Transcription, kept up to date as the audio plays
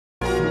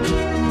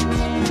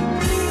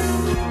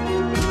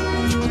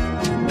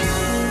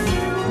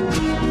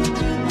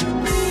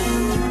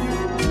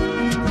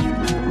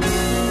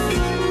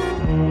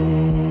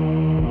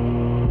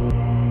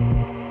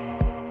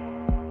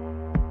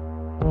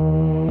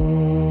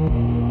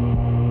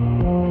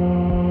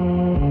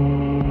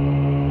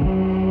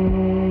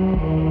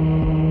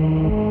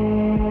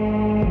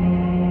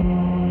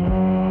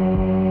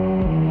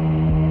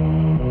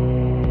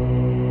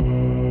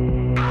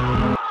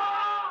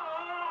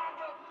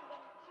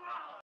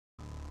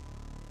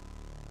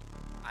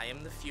I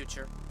am the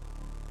future.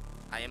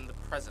 I am the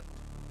present.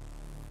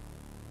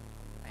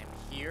 I am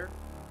here,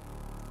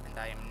 and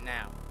I am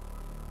now.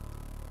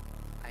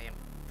 I am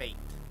fate,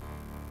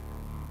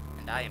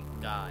 and I am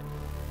God.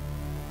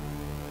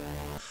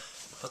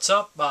 What's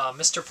up?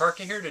 Mrparka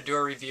here to do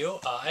a review.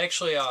 I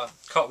actually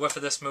caught whiff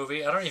of this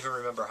movie. I don't even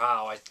remember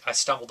how. I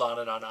stumbled on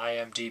it on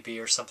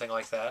IMDb or something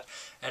like that,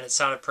 and it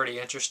sounded pretty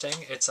interesting.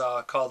 It's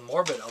called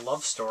Morbid, a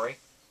love story.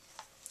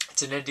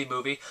 It's an indie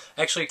movie.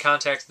 I actually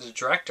contacted the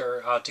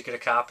director to get a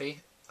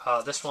copy.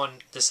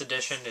 This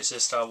edition is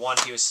just one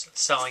he was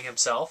selling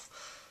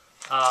himself.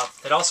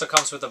 It also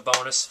comes with a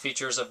bonus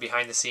features of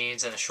behind the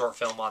scenes and a short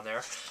film on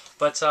there.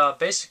 But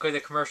basically the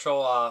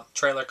commercial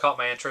trailer caught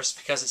my interest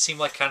because it seemed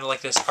like kind of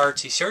like this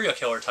artsy serial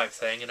killer type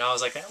thing, and I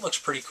was like, that looks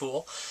pretty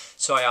cool.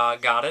 So I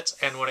got it,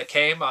 and when it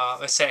came,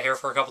 I sat here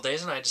for a couple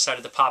days and I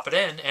decided to pop it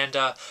in, and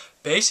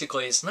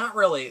basically it's not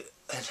really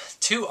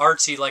too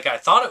artsy like I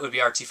thought it would be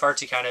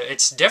artsy-fartsy kind of.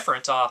 It's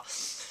different.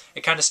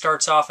 It kind of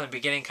starts off in the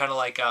beginning kind of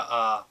like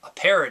a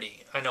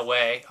parody in a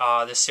way.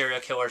 This serial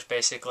killer is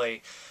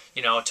basically,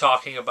 you know,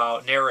 talking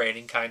about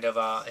narrating kind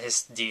of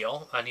his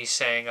deal, and he's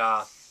saying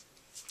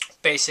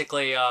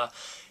basically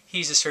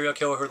he's a serial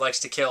killer who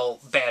likes to kill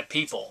bad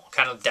people,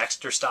 kind of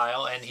Dexter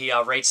style, and he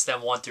rates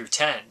them 1 through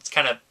 10. It's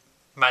kind of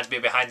reminds me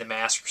of Behind the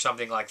Mask or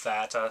something like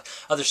that.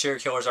 Other serial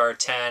killers are a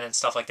 10 and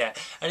stuff like that.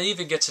 And it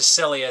even gets as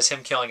silly as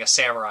him killing a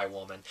samurai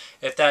woman,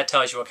 if that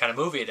tells you what kind of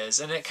movie it is.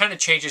 And it kind of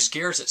changes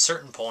gears at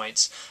certain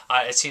points.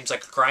 It seems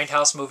like a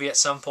grindhouse movie at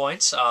some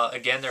points.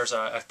 Again, there's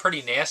a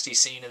pretty nasty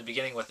scene in the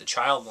beginning with the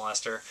child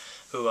molester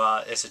who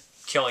is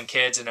killing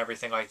kids and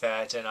everything like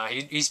that. And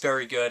he's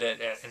very good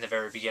in the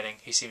very beginning.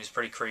 He seems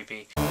pretty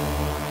creepy.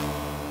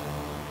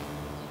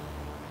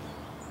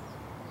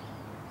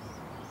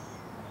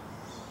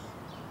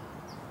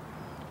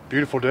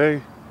 Beautiful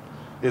day,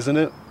 isn't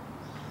it?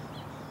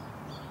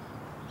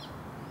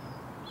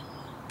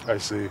 I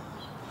see.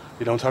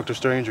 You don't talk to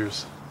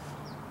strangers.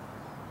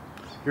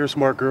 You're a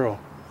smart girl.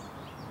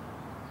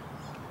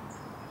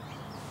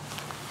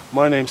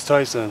 My name's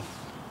Tyson,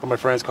 but my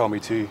friends call me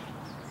T.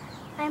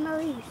 I'm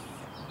Elise.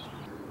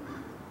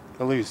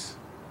 Elise.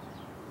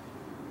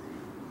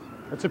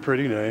 That's a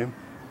pretty name.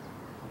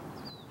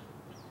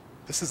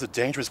 This is a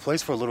dangerous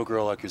place for a little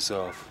girl like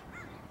yourself.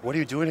 What are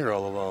you doing here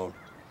all alone?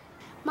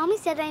 Mommy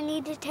said I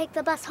need to take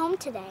the bus home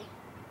today.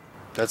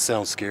 That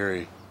sounds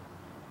scary.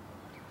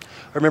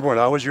 I remember when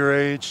I was your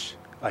age,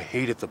 I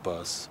hated the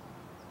bus.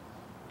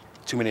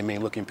 Too many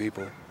mean-looking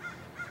people.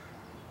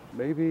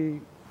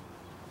 Maybe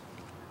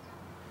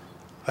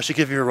I should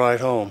give you a ride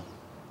home.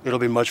 It'll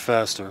be much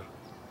faster.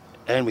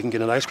 And we can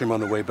get an ice cream on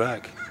the way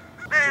back. So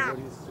what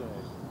do you say?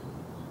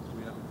 Do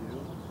we have a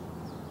deal?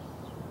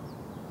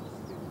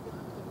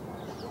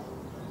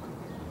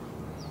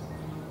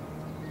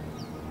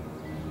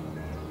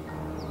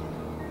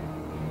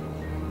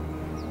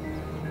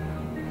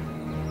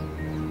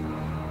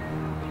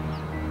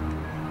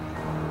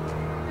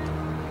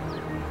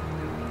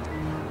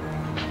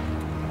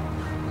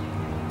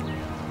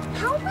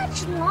 How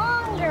much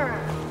longer?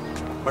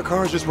 My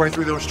car is just right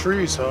through those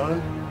trees,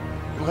 son.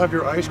 You'll have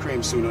your ice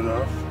cream soon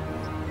enough.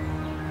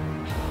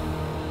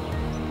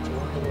 So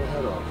work a little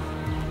head off.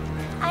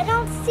 I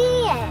don't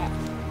see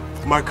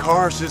it. My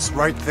car's just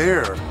right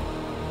there.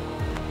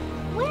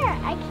 Where?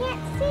 I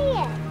can't see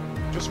it.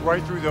 Just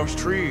right through those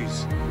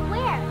trees.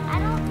 Where? I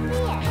don't see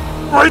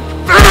it. Right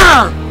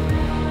there!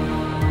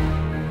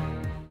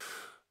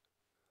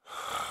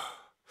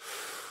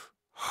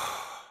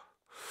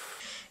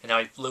 And how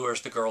he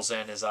lures the girls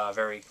in is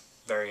very,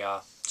 very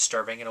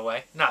disturbing in a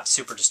way. Not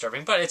super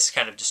disturbing, but it's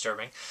kind of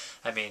disturbing.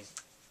 I mean,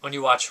 when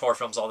you watch horror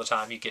films all the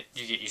time, you get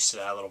used to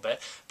that a little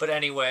bit. But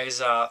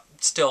anyways,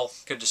 still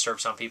could disturb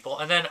some people.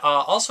 And then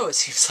also it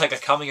seems like a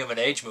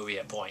coming-of-an-age movie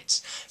at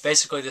points.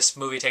 Basically, this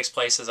movie takes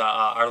place as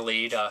our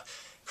lead,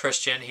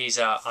 Christian. He's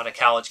on a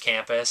college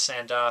campus,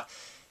 and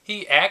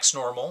he acts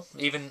normal.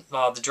 Even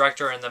the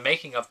director in the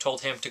making of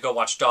told him to go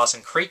watch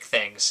Dawson Creek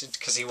things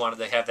because he wanted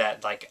to have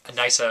that like a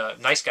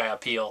nice guy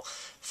appeal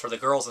for the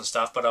girls and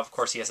stuff. But of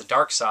course he has a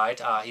dark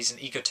side. He's an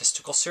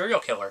egotistical serial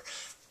killer.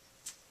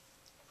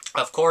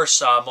 Of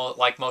course,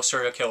 like most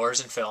serial killers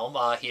in film,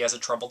 he has a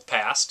troubled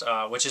past,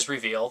 which is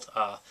revealed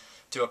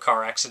through a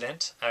car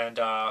accident and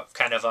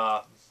kind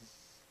of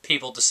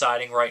people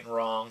deciding right and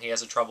wrong. He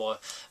has a trouble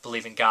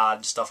believing God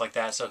and stuff like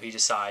that, so he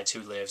decides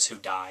who lives, who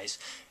dies.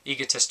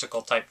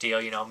 Egotistical type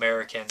deal, you know,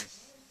 American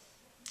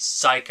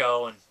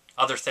Psycho and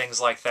other things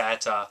like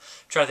that.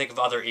 Try to think of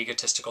other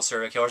egotistical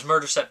serial killers.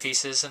 Murder set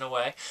pieces in a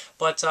way.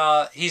 But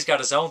he's got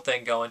his own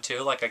thing going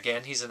too. Like,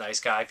 again, he's a nice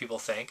guy, people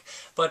think.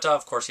 But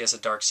of course he has a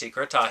dark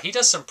secret. He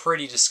does some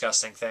pretty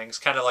disgusting things,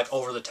 kind of like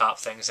over-the-top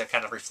things that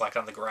kind of reflect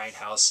on the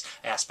grindhouse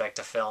aspect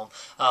of film.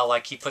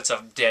 Like he puts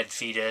a dead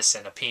fetus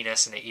and a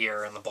penis in the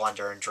ear in the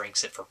blender and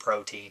drinks it for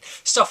protein.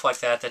 Stuff like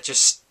that that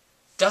just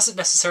doesn't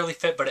necessarily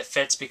fit, but it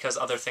fits because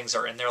other things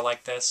are in there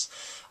like this.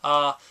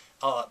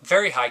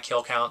 very high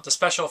kill count. The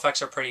special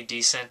effects are pretty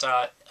decent.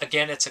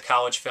 Again, it's a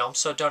college film,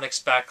 so don't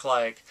expect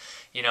like,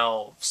 you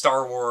know,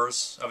 Star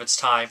Wars of its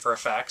time for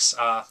effects.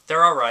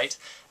 They're all right.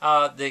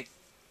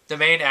 The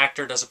main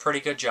actor does a pretty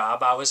good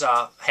job. I was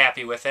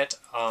happy with it.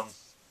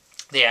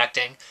 The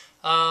acting.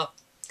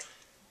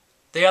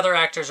 The other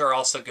actors are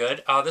also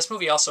good. This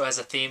movie also has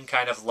a theme,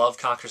 kind of love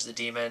conquers the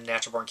demon,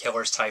 natural born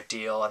killers type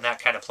deal, and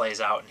that kind of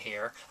plays out in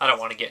here. I don't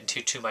want to get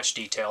into too much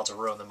detail to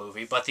ruin the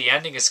movie, but the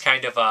ending is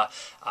kind of a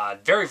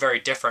very, very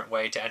different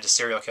way to end a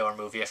serial killer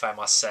movie, if I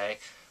must say.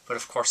 But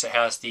of course it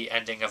has the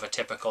ending of a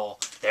typical,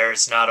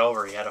 it's not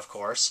over yet, of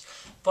course.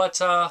 But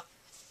I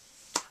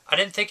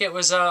didn't think it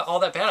was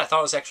all that bad. I thought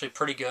it was actually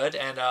pretty good,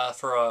 and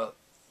for a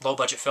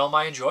low-budget film,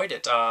 I enjoyed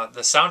it.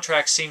 The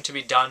soundtrack seemed to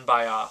be done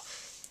by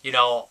you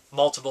know,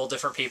 multiple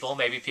different people,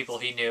 maybe people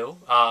he knew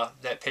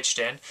that pitched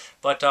in.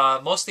 But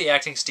most of the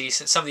acting's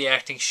decent, some of the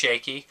acting's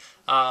shaky.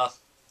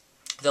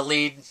 The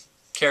lead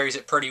carries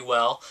it pretty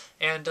well,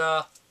 and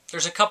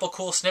there's a couple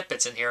cool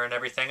snippets in here and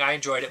everything. I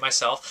enjoyed it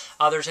myself.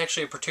 There's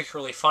actually a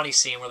particularly funny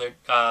scene where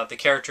the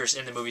characters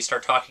in the movie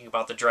start talking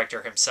about the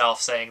director himself,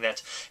 saying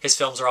that his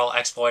films are all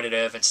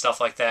exploitative and stuff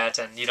like that,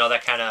 and, you know,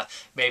 that kind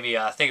of made me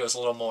think it was a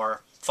little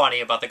more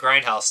funny about the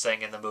grindhouse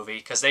thing in the movie,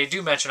 because they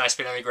do mention I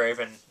Spit on the Grave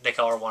and They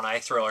Color One Eye,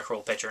 Thriller,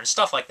 Cruel Picture, and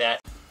stuff like that.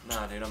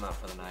 Nah, dude, I'm out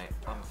for the night.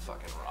 I'm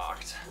fucking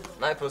rocked.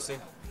 Night, pussy.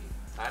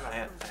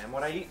 I am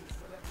what I eat.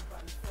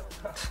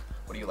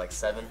 What are you, like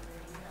 7?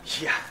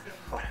 Yeah.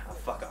 Oh,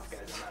 fuck off,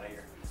 guys. I'm out of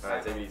here.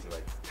 Alright, take it easy,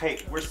 like.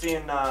 Hey, we're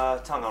seeing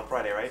Tongue on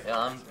Friday, right?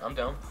 Yeah, I'm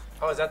down.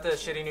 Oh, is that the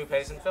shitty new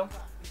Payson film?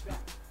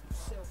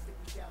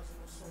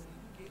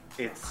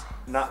 It's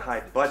not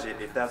high budget,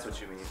 if that's what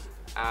you mean.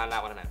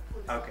 Not what I meant.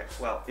 Okay,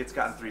 well, it's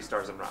gotten 3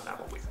 stars on Rotten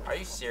Apple Week. Are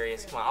you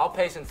serious? Come on, all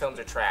Payson films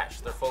are trash.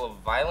 They're full of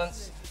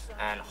violence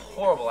and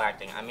horrible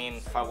acting. I mean,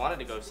 if I wanted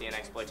to go see an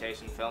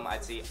exploitation film,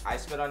 I'd see I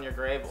Spit on Your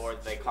Grave or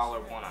They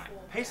Collar One Eye.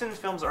 Payson's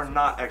films are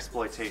not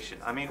exploitation.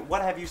 I mean,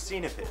 what have you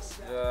seen of his?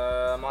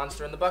 The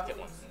Monster in the Bucket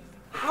one.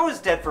 How is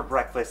Dead for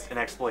Breakfast an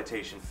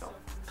exploitation film?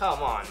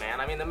 Come on, man.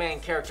 I mean, the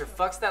main character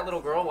fucks that little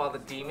girl while the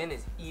demon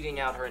is eating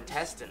out her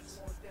intestines.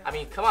 I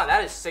mean, come on,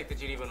 that is sick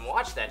that you'd even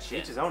watch that shit.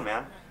 Each his own,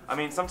 man. I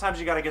mean, sometimes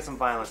you gotta get some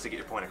violence to get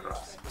your point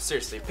across.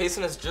 Seriously,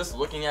 Payson is just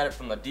looking at it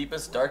from the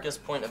deepest,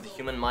 darkest point of the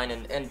human mind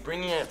and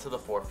bringing it to the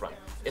forefront.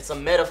 It's a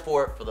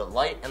metaphor for the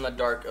light and the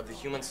dark of the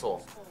human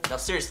soul. Now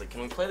seriously,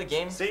 can we play the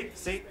game? See,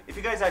 if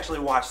you guys actually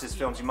watch these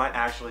films, you might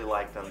actually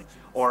like them,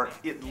 or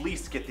at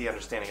least get the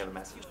understanding of the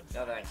message.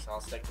 No thanks, I'll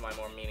stick to my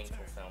more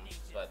meaningful films.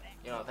 But,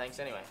 you know, thanks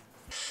anyway.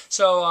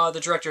 So the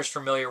director is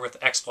familiar with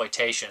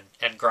exploitation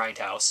and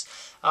grindhouse.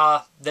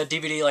 The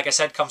DVD, like I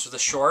said, comes with a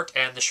short,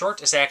 and the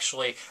short is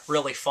actually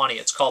really funny.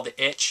 It's called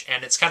The Itch,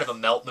 and it's kind of a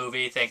melt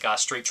movie. Think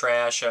Street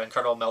Trash,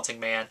 Incredible Melting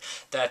Man,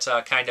 that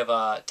kind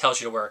of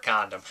tells you to wear a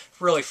condom.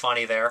 Really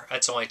funny there.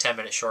 It's only a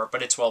 10-minute short,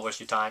 but it's well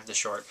worth your time, the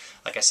short.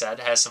 Like I said,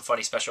 it has some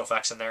funny special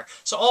effects in there.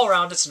 So all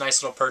around, it's a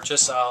nice little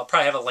purchase. I'll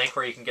probably have a link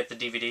where you can get the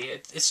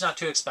DVD. It's not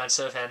too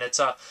expensive, and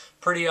it's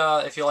pretty,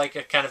 if you like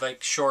a kind of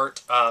like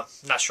short,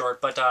 not short,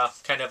 but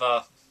kind of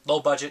a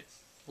low-budget,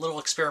 little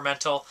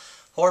experimental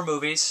horror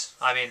movies,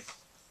 I mean,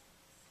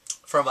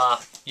 from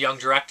young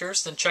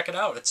directors, then check it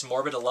out. It's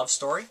Morbid, a love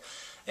story.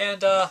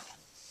 And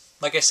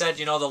like I said,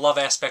 you know, the love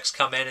aspects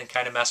come in and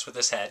kind of mess with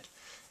his head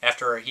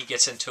after he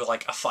gets into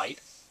like a fight.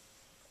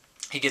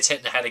 He gets hit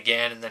in the head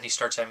again, and then he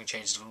starts having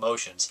changes of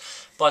emotions.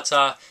 But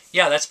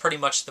yeah, that's pretty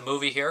much the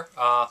movie here.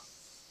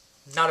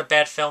 Not a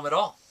bad film at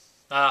all.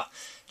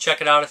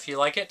 Check it out if you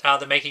like it.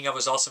 The making of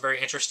was also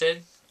very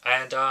interesting,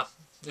 and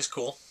it's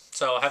cool.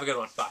 So have a good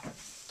one. Bye.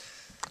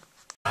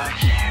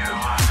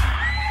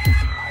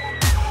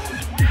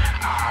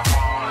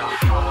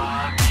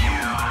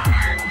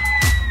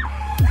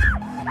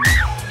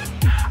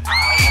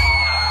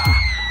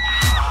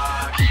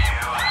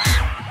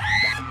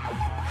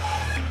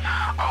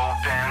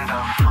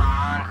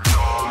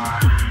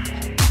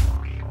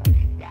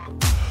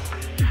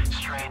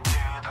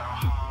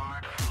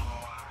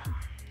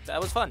 That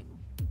was fun,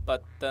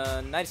 but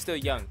the night's still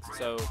young,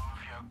 so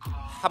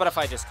how about if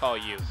I just call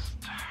you?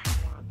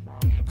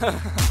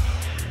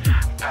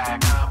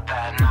 Back up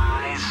that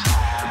nice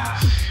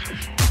ass.